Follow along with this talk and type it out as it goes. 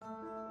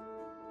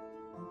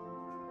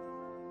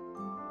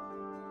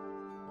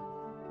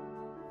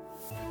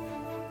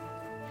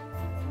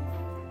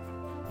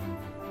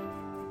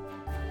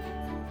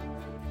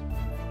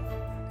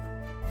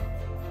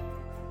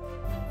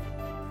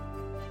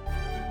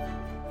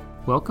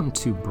Welcome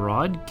to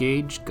Broad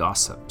Gauge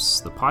Gossips,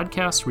 the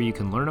podcast where you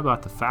can learn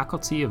about the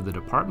faculty of the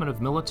Department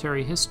of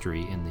Military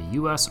History in the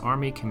U.S.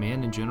 Army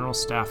Command and General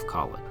Staff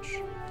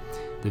College.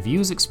 The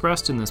views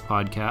expressed in this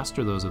podcast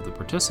are those of the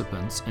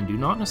participants and do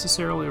not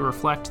necessarily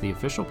reflect the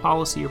official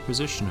policy or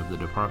position of the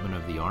Department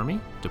of the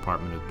Army,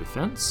 Department of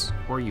Defense,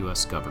 or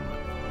U.S.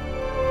 government.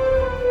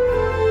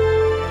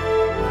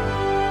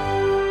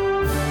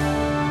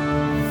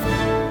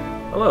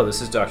 Hello,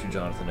 this is Dr.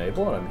 Jonathan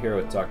Abel, and I'm here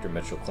with Dr.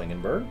 Mitchell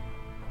Klingenberg.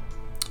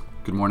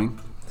 Good morning.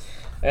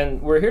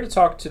 And we're here to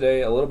talk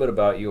today a little bit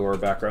about your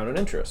background and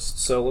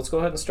interests. So let's go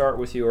ahead and start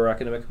with your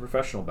academic and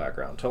professional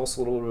background. Tell us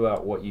a little bit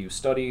about what you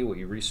study, what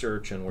you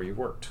research, and where you've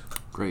worked.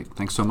 Great.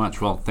 Thanks so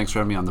much. Well, thanks for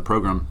having me on the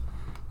program.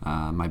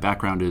 My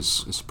background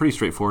is pretty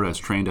straightforward. I was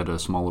trained at a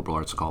small liberal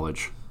arts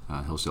college,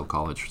 Hillsdale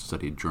College,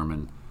 studied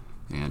German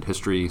and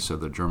history. So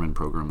the German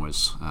program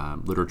was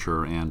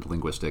literature and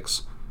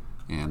linguistics,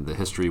 and the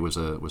history was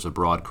a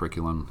broad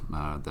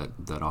curriculum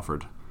that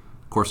offered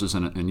courses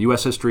in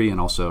U.S. history and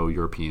also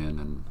European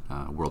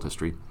and world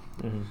history.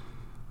 Mm-hmm.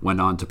 Went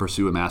on to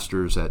pursue a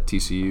master's at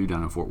TCU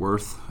down in Fort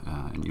Worth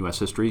in U.S.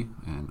 history,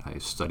 and I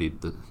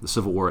studied the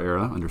Civil War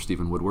era under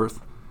Stephen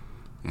Woodworth,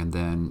 and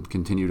then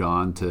continued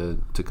on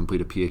to complete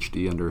a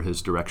PhD under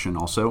his direction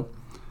also,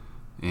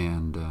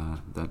 and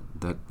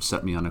that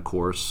set me on a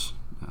course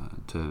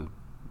to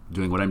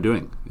doing what I'm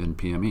doing in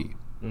PME.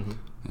 Mm-hmm.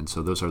 And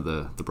so those are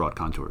the broad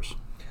contours.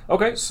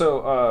 Okay,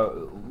 so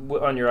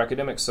on your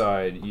academic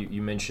side,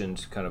 you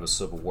mentioned kind of a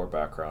Civil War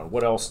background.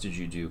 What else did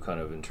you do kind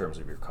of in terms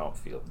of your comp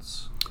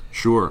fields?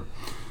 Sure.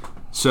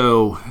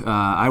 So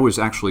I was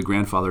actually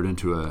grandfathered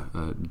into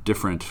a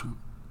different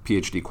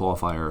PhD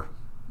qualifier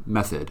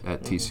method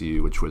at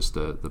TCU, which was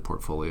the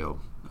portfolio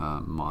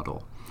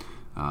model.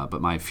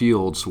 But my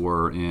fields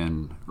were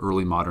in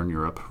early modern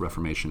Europe,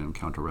 Reformation and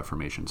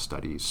Counter-Reformation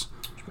studies.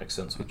 Which makes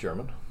sense with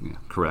German. Yeah,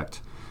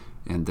 correct.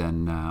 And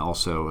then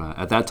also,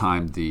 at that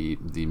time, the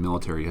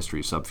military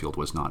history subfield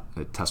was not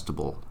a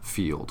testable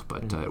field,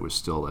 but it was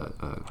still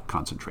a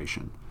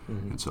concentration.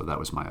 Mm-hmm. And so that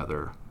was my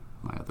other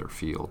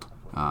field.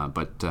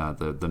 But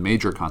the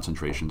major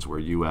concentrations were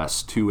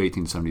U.S. to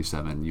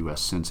 1877,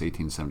 U.S. since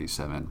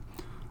 1877,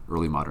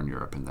 early modern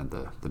Europe, and then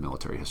the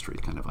military history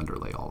kind of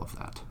underlay all of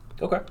that.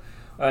 Okay.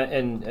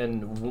 And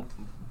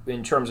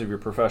in terms of your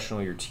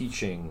professional, your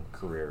teaching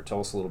career, tell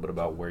us a little bit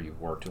about where you've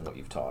worked and what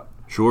you've taught.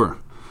 Sure.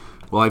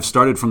 Well, I've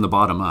started from the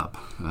bottom up,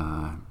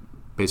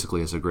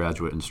 basically as a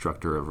graduate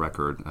instructor of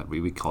record.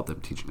 We called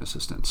them teaching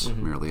assistants,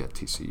 merely at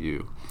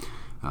TCU.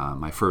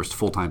 My first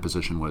full-time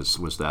position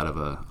was that of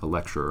a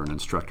lecturer and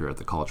instructor at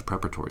the college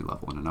preparatory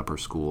level in an upper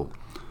school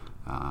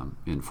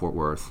in Fort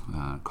Worth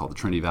called the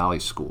Trinity Valley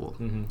School.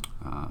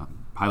 Mm-hmm.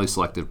 Highly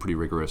selective, pretty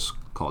rigorous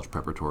college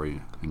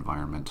preparatory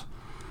environment.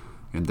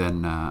 And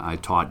then I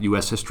taught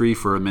U.S. history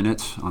for a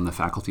minute on the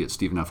faculty at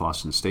Stephen F.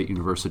 Austin State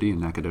University in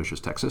Nacogdoches,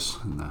 Texas,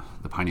 in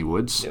the Piney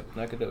Woods. Yep,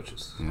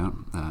 Nacogdoches. Yeah,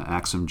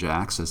 Axum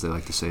Jacks, as they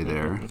like to say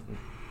there.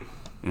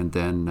 And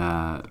then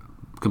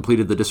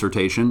completed the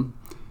dissertation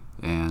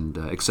and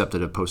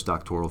accepted a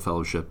postdoctoral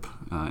fellowship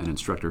and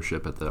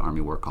instructorship at the Army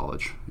War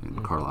College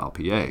in Carlisle,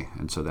 PA.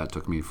 And so that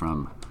took me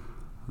from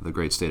the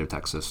great state of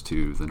Texas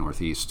to the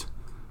Northeast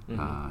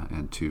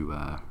and to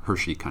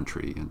Hershey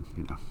country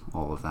and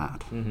all of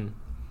that. Mm-hmm.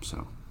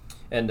 So,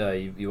 and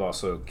you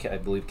also, I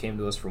believe, came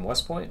to us from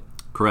West Point?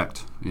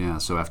 Correct. Yeah.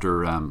 So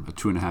after a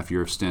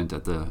 2.5-year stint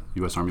at the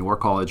U.S. Army War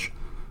College,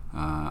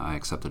 I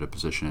accepted a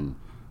position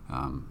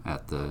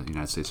at the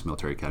United States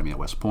Military Academy at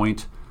West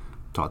Point.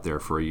 Taught there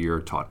for a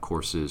year. Taught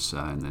courses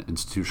in the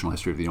institutional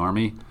history of the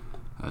Army,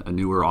 a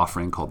newer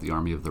offering called the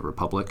Army of the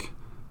Republic,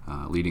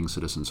 leading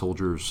citizen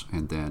soldiers,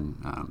 and then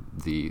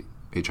the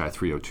HI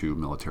 302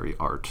 military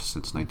art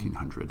since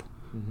 1900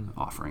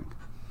 offering.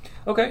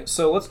 Okay,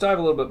 so let's dive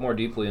a little bit more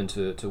deeply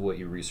into what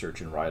you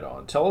research and write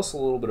on. Tell us a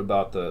little bit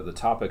about the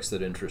topics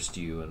that interest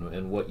you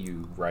and what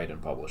you write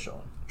and publish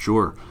on.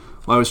 Sure.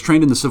 Well, I was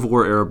trained in the Civil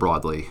War era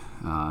broadly,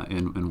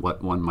 in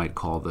what one might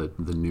call the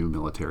new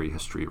military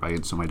history, right?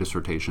 And so my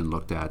dissertation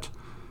looked at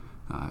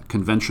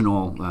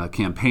conventional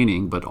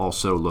campaigning, but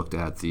also looked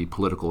at the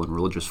political and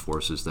religious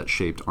forces that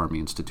shaped Army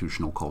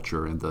institutional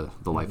culture and the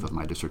life of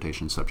my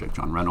dissertation subject,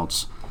 John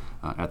Reynolds,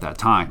 at that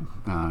time.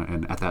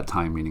 And at that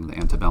time, meaning the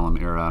antebellum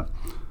era.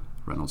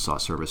 Reynolds saw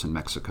service in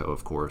Mexico,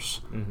 of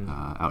course,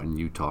 out in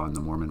Utah in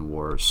the Mormon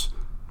Wars,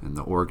 in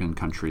the Oregon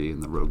Country, in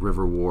the Rogue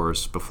River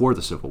Wars, before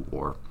the Civil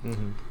War.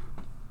 Mm-hmm.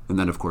 And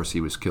then, of course,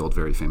 he was killed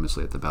very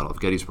famously at the Battle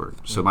of Gettysburg.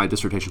 Mm-hmm. So my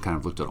dissertation kind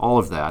of looked at all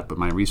of that, but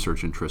my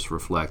research interests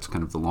reflect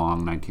kind of the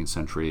long 19th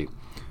century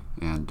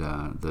and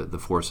the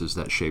forces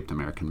that shaped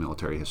American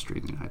military history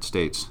in the United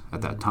States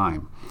at that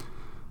time.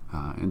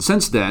 And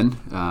since then,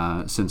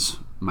 since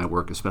my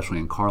work, especially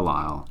in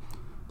Carlisle,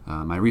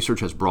 my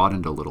research has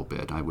broadened a little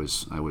bit. I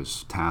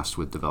was tasked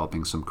with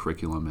developing some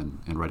curriculum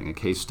and writing a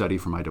case study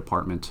for my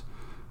department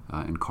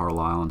in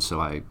Carlisle, and so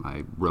I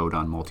wrote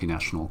on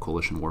multinational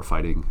coalition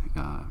warfighting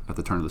at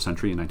the turn of the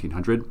century in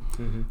 1900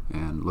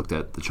 and looked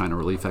at the China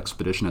Relief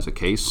Expedition as a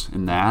case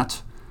in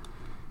that.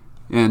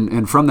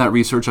 And from that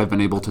research, I've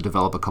been able to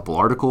develop a couple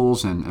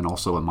articles and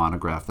also a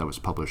monograph that was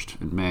published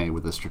in May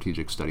with the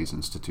Strategic Studies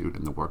Institute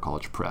and the War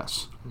College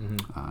Press.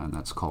 And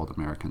that's called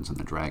Americans and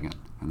the Dragon.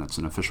 And that's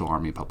an official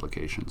Army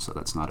publication, so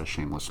that's not a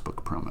shameless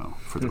book promo,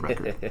 for the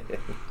record.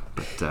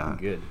 But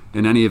Good.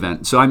 In any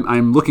event, so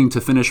I'm looking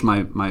to finish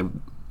my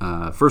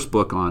first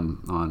book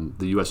on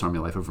the U.S. Army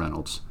life of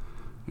Reynolds.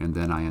 And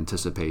then I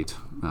anticipate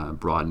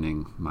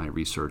broadening my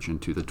research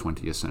into the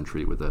 20th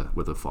century with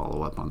a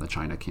follow-up on the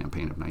China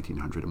campaign of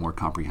 1900, a more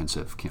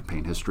comprehensive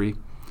campaign history.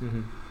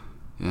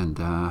 And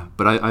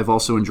but I've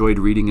also enjoyed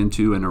reading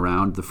into and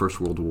around the First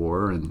World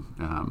War, and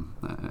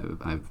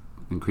I've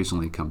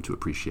increasingly come to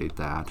appreciate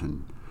that.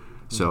 And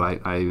so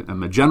I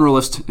am a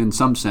generalist in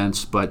some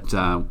sense, but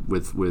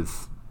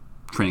with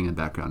training and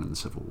background in the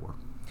Civil War.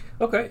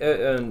 Okay,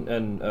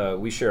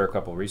 and we share a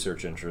couple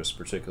research interests,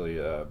 particularly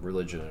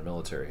religion and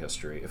military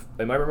history.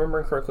 Am I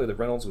remembering correctly that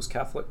Reynolds was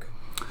Catholic?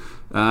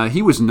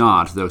 He was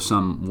not, though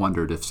some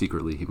wondered if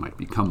secretly he might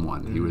become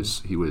one.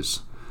 He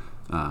was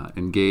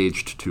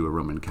engaged to a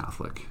Roman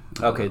Catholic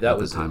at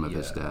the time of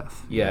his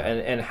death. Yeah,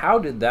 and how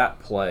did that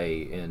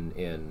play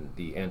in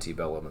the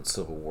antebellum and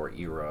Civil War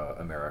era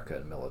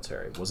American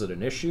military? Was it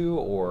an issue,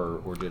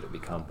 or did it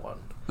become one?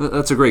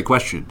 That's a great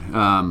question.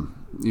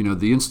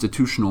 The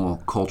institutional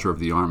culture of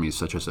the Army,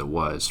 such as it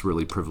was,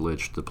 really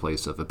privileged the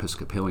place of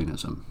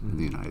Episcopalianism in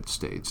the United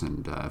States.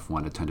 And if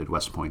one attended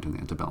West Point in the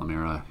antebellum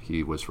era,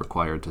 he was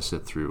required to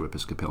sit through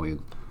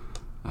Episcopalian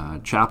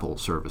chapel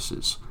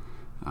services.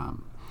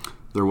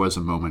 There was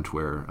a moment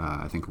where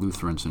I think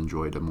Lutherans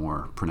enjoyed a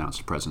more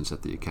pronounced presence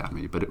at the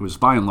academy, but it was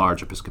by and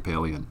large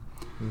Episcopalian.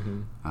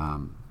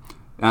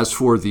 As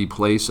for the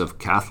place of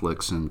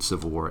Catholics in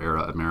Civil War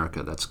era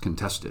America, that's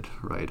contested,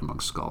 right,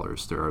 amongst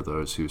scholars. There are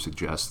those who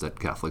suggest that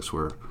Catholics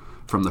were,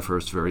 from the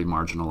first, very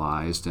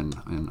marginalized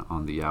and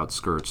on the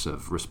outskirts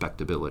of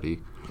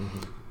respectability.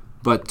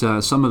 But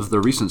some of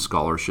the recent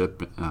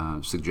scholarship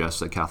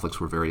suggests that Catholics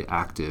were very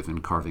active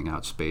in carving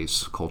out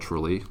space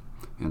culturally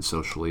and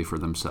socially for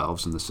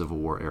themselves in the Civil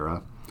War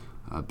era.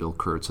 Bill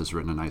Kurtz has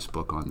written a nice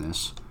book on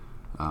this,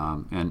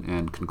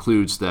 and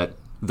concludes that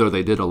though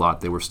they did a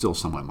lot, they were still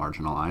somewhat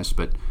marginalized.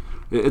 But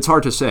it's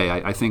hard to say.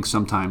 I think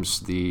sometimes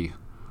the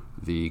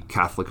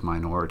Catholic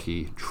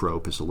minority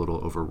trope is a little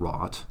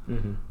overwrought.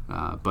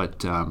 But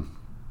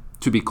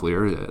to be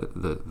clear,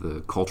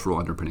 the cultural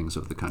underpinnings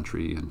of the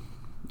country and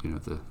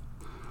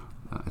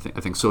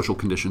I think social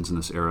conditions in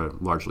this era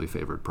largely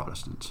favored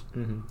Protestants.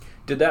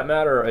 Did that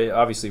matter?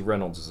 Obviously,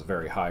 Reynolds is a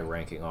very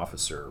high-ranking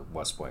officer,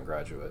 West Point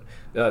graduate.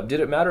 Did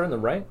it matter in the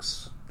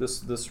ranks?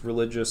 This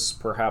religious,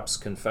 perhaps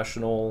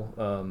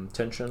confessional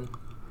tension?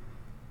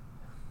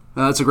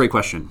 That's a great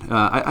question.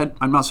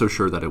 I'm not so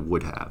sure that it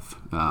would have,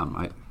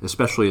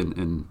 especially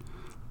in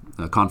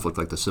a conflict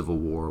like the Civil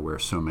War, where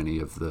so many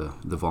of the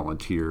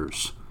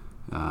volunteers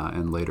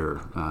and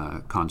later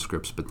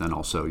conscripts, but then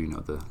also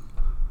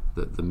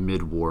the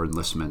mid-war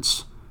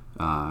enlistments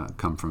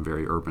come from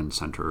very urban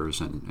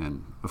centers,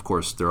 and of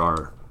course there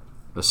are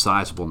a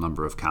sizable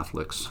number of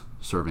Catholics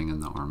serving in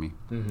the Army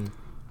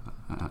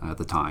at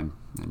the time,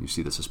 and you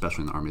see this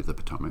especially in the Army of the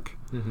Potomac.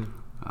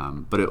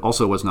 But it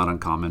also was not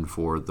uncommon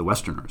for the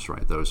Westerners,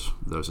 right? Those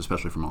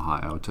especially from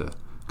Ohio, to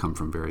come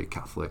from very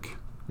Catholic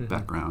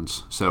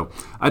backgrounds. So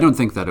I don't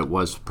think that it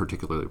was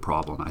particularly a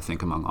problem. I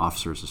think among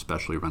officers,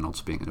 especially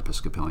Reynolds being an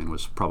Episcopalian,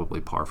 was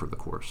probably par for the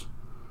course.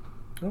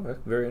 Okay,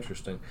 very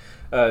interesting.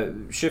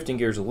 Shifting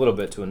gears a little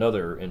bit to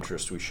another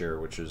interest we share,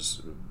 which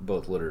is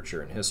both literature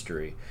and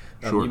history.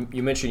 Sure.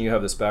 You mentioned you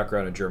have this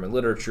background in German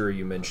literature.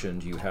 You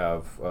mentioned you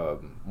have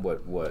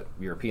what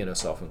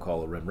Europeanists often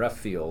call a Rem-Ref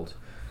field,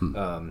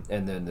 and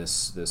then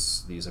these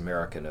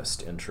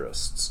Americanist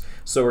interests.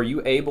 So are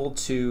you able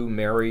to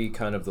marry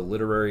kind of the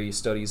literary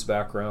studies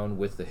background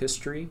with the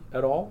history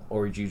at all,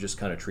 or do you just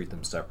kind of treat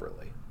them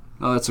separately?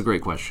 Oh, that's a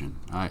great question.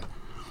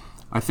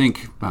 I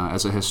think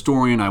as a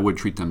historian I would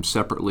treat them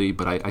separately,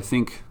 but I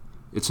think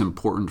it's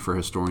important for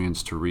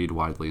historians to read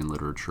widely in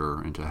literature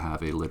and to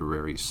have a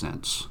literary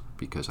sense,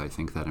 because I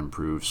think that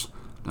improves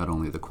not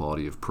only the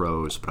quality of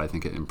prose, but I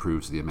think it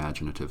improves the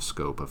imaginative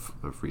scope of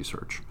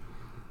research.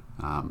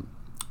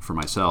 For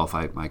myself,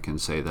 I can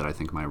say that I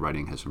think my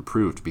writing has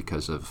improved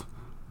because of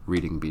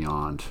reading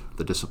beyond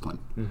the discipline,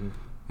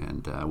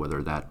 and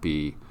whether that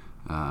be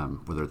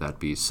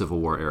Civil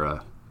War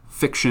era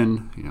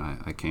fiction.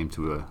 I came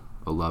to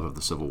a love of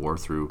the Civil War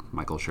through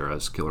Michael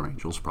Shera's Killer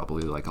Angels,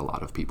 probably like a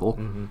lot of people,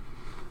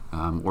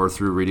 or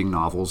through reading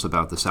novels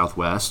about the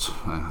Southwest.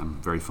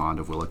 I'm very fond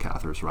of Willa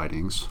Cather's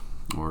writings,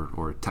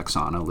 or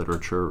Texana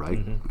literature,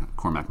 right?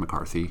 Cormac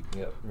McCarthy.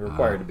 Yep, you're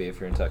required to be if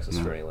you're in Texas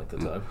for any length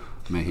of time.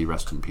 May he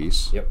rest in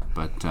peace. Yep.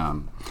 But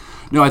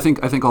no, I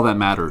think all that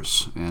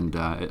matters, and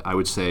I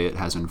would say it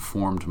has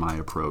informed my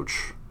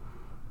approach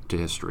to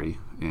history,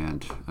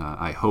 and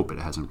I hope it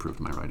has improved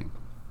my writing.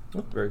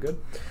 Oh, very good.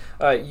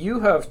 You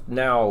have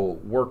now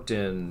worked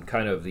in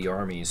kind of the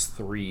Army's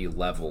three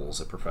levels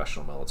of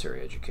professional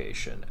military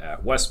education.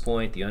 At West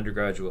Point, the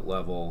undergraduate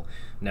level,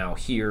 now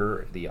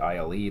here, the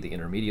ILE, the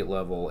intermediate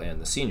level,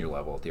 and the senior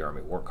level at the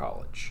Army War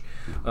College.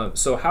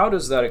 So how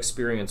does that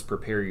experience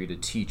prepare you to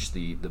teach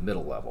the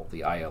middle level,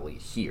 the ILE,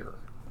 here?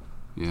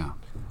 Yeah,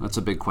 that's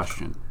a big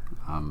question.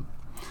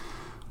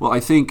 Well, I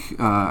think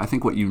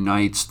what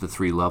unites the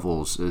three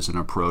levels is an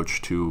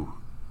approach to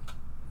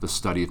the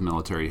study of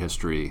military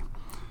history,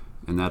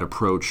 and that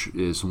approach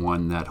is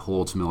one that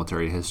holds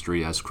military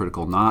history as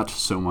critical not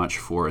so much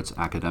for its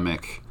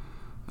academic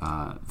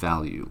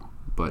value,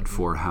 but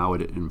for how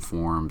it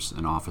informs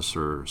an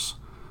officer's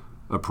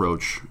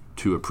approach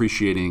to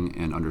appreciating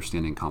and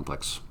understanding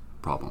complex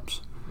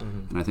problems.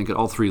 And I think at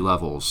all three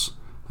levels,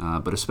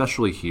 but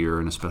especially here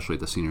and especially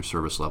at the senior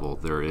service level,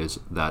 there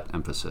is that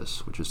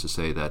emphasis, which is to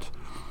say that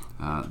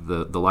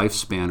the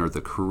lifespan or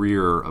the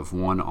career of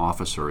one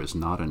officer is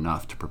not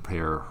enough to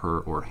prepare her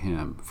or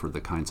him for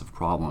the kinds of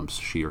problems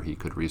she or he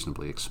could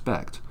reasonably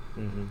expect.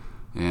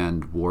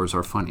 And wars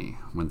are funny.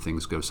 When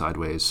things go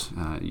sideways,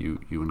 you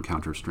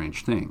encounter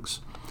strange things.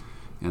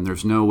 And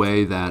there's no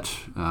way that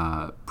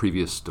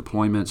previous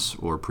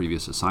deployments or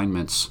previous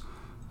assignments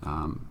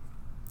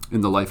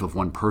in the life of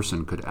one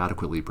person could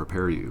adequately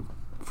prepare you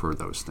for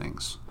those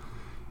things.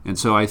 And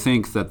so I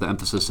think that the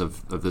emphasis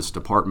of this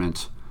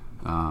department,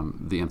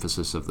 the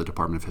emphasis of the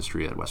Department of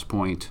History at West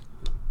Point,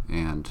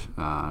 and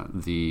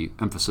the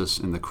emphasis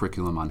in the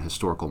curriculum on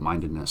historical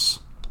mindedness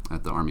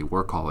at the Army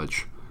War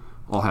College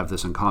all have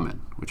this in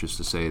common, which is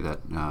to say that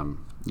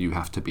you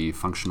have to be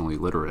functionally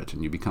literate,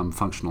 and you become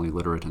functionally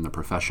literate in the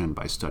profession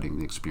by studying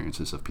the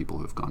experiences of people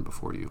who have gone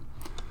before you.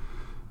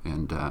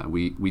 And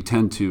we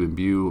tend to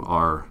imbue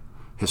our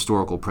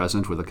historical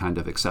present with a kind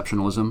of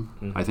exceptionalism,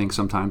 I think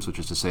sometimes, which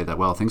is to say that,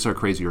 well, things are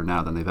crazier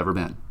now than they've ever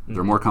been.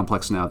 They're more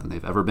complex now than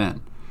they've ever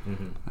been.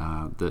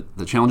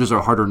 The challenges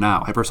are harder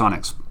now.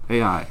 Hypersonics,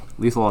 AI,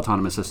 lethal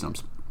autonomous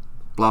systems,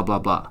 blah, blah,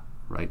 blah,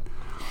 right?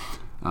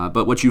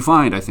 But what you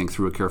find, I think,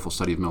 through a careful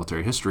study of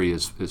military history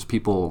is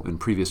people in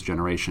previous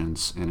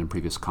generations and in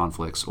previous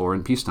conflicts or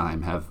in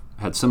peacetime have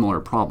had similar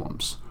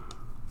problems.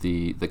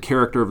 The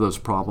character of those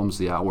problems,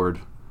 the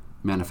outward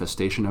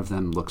manifestation of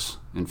them looks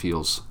and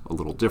feels a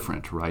little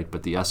different, right?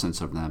 But the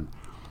essence of them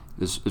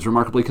is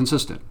remarkably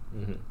consistent.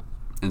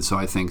 And so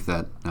I think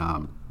that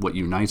what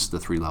unites the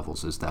three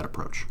levels is that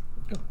approach.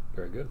 Oh,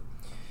 very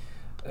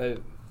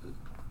good.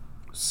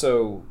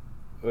 So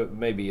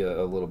maybe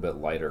a little bit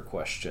lighter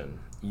question.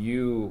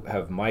 You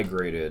have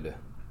migrated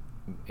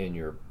in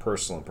your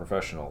personal and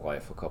professional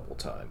life a couple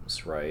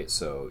times, right?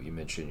 So you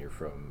mentioned you're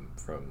from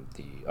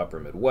the upper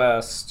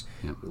Midwest.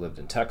 Yep. You lived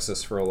in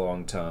Texas for a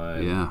long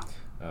time. Yeah.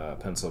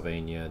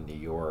 Pennsylvania, New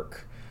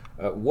York.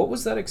 What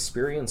was that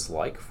experience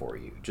like for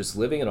you? Just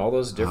living in all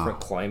those different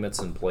climates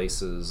and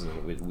places,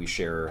 and we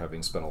share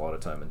having spent a lot of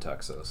time in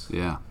Texas.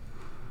 Yeah,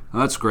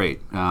 well, that's great.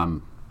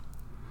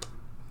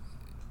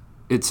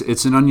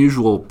 It's an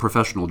unusual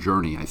professional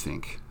journey, I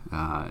think,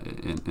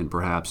 and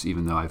perhaps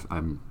even though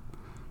I'm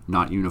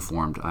not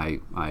uniformed, I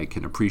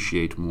can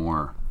appreciate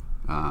more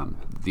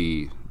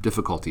the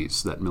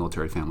difficulties that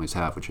military families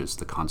have, which is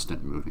the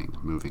constant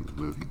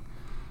moving.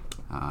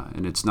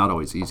 And it's not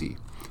always easy.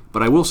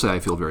 But I will say I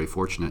feel very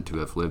fortunate to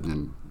have lived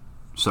in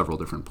several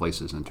different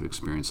places and to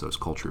experience those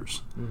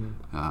cultures.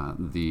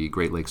 The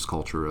Great Lakes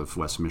culture of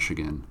West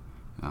Michigan,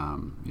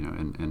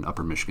 and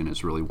Upper Michigan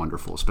is really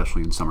wonderful,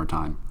 especially in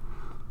summertime.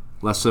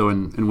 Less so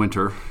in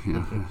winter.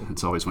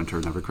 It's always winter,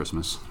 never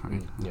Christmas,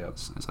 right?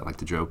 As I like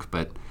to joke.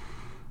 But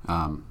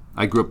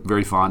I grew up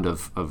very fond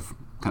of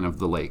kind of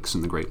the lakes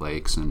and the Great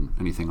Lakes and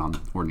anything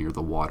on or near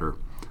the water.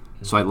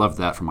 So I loved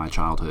that from my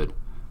childhood.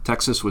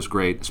 Texas was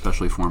great,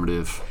 especially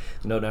formative.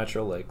 No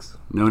natural lakes.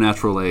 No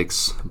natural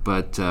lakes,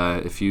 but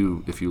if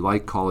you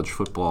like college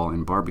football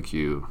and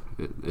barbecue,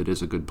 it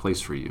is a good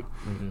place for you.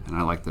 And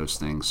I like those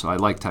things. So I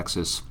like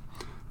Texas.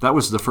 That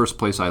was the first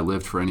place I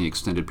lived for any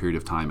extended period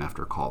of time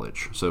after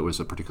college. So it was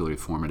a particularly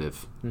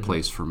formative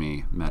place for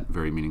me. Met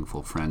very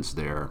meaningful friends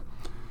there.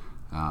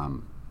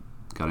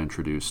 Got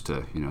introduced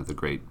to the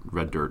great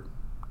red dirt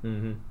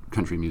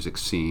country music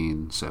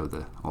scene.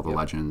 So all the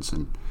legends,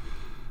 and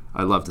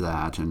I loved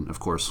that, and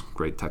of course,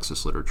 great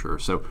Texas literature.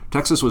 So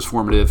Texas was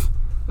formative.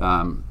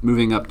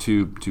 Moving up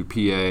to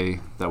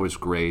PA, that was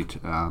great.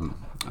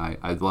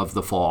 I loved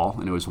the fall,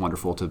 and it was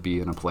wonderful to be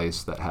in a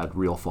place that had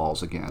real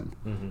falls again,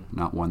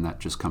 not one that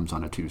just comes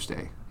on a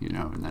Tuesday,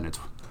 and then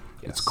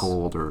it's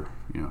cold, or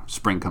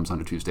spring comes on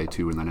a Tuesday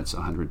too, and then it's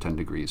 110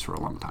 degrees for a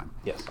long time.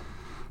 Yes.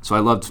 So I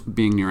loved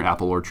being near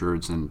apple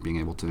orchards and being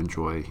able to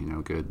enjoy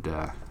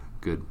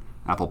good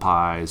apple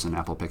pies and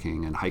apple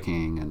picking and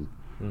hiking and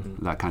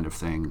that kind of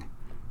thing.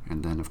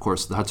 And then, of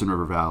course, the Hudson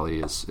River Valley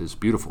is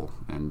beautiful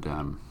and,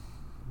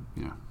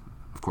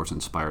 of course,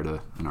 inspired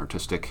an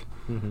artistic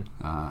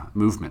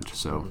movement.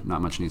 So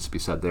not much needs to be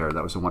said there.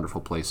 That was a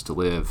wonderful place to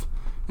live.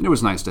 And it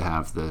was nice to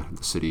have the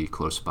city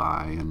close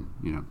by and,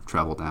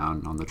 travel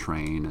down on the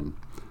train and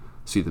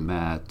see the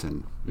Met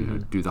and,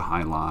 do the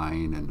High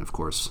Line and, of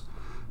course,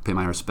 pay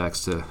my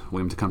respects to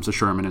William Tecumseh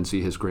Sherman and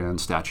see his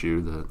grand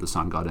statue, the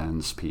Sun God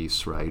Ends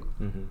piece, right?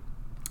 Mm-hmm.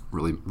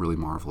 Really, really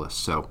marvelous.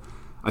 So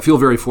I feel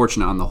very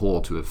fortunate on the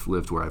whole to have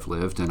lived where I've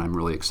lived, and I'm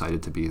really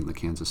excited to be in the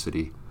Kansas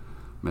City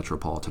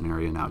metropolitan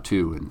area now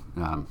too.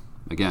 And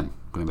again,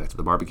 going back to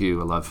the barbecue,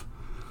 I love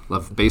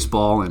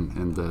baseball,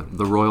 and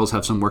the Royals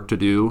have some work to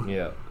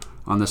do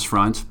on this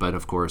front. But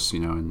of course,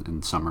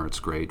 in summer it's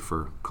great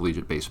for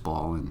collegiate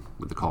baseball, and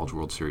with the College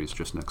World Series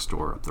just next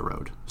door up the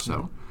road.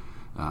 So,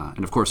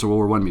 and of course the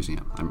World War I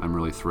Museum. I'm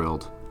really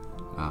thrilled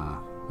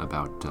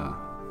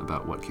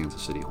about what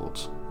Kansas City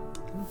holds.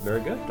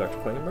 Very good, Dr.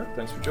 Klingenberg.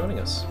 Thanks for joining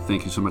us.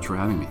 Thank you so much for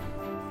having me.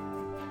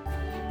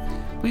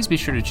 Please be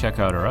sure to check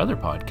out our other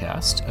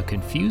podcast, A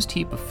Confused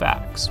Heap of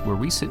Facts, where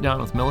we sit down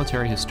with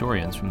military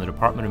historians from the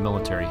Department of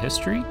Military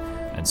History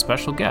and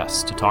special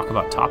guests to talk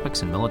about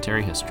topics in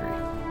military history.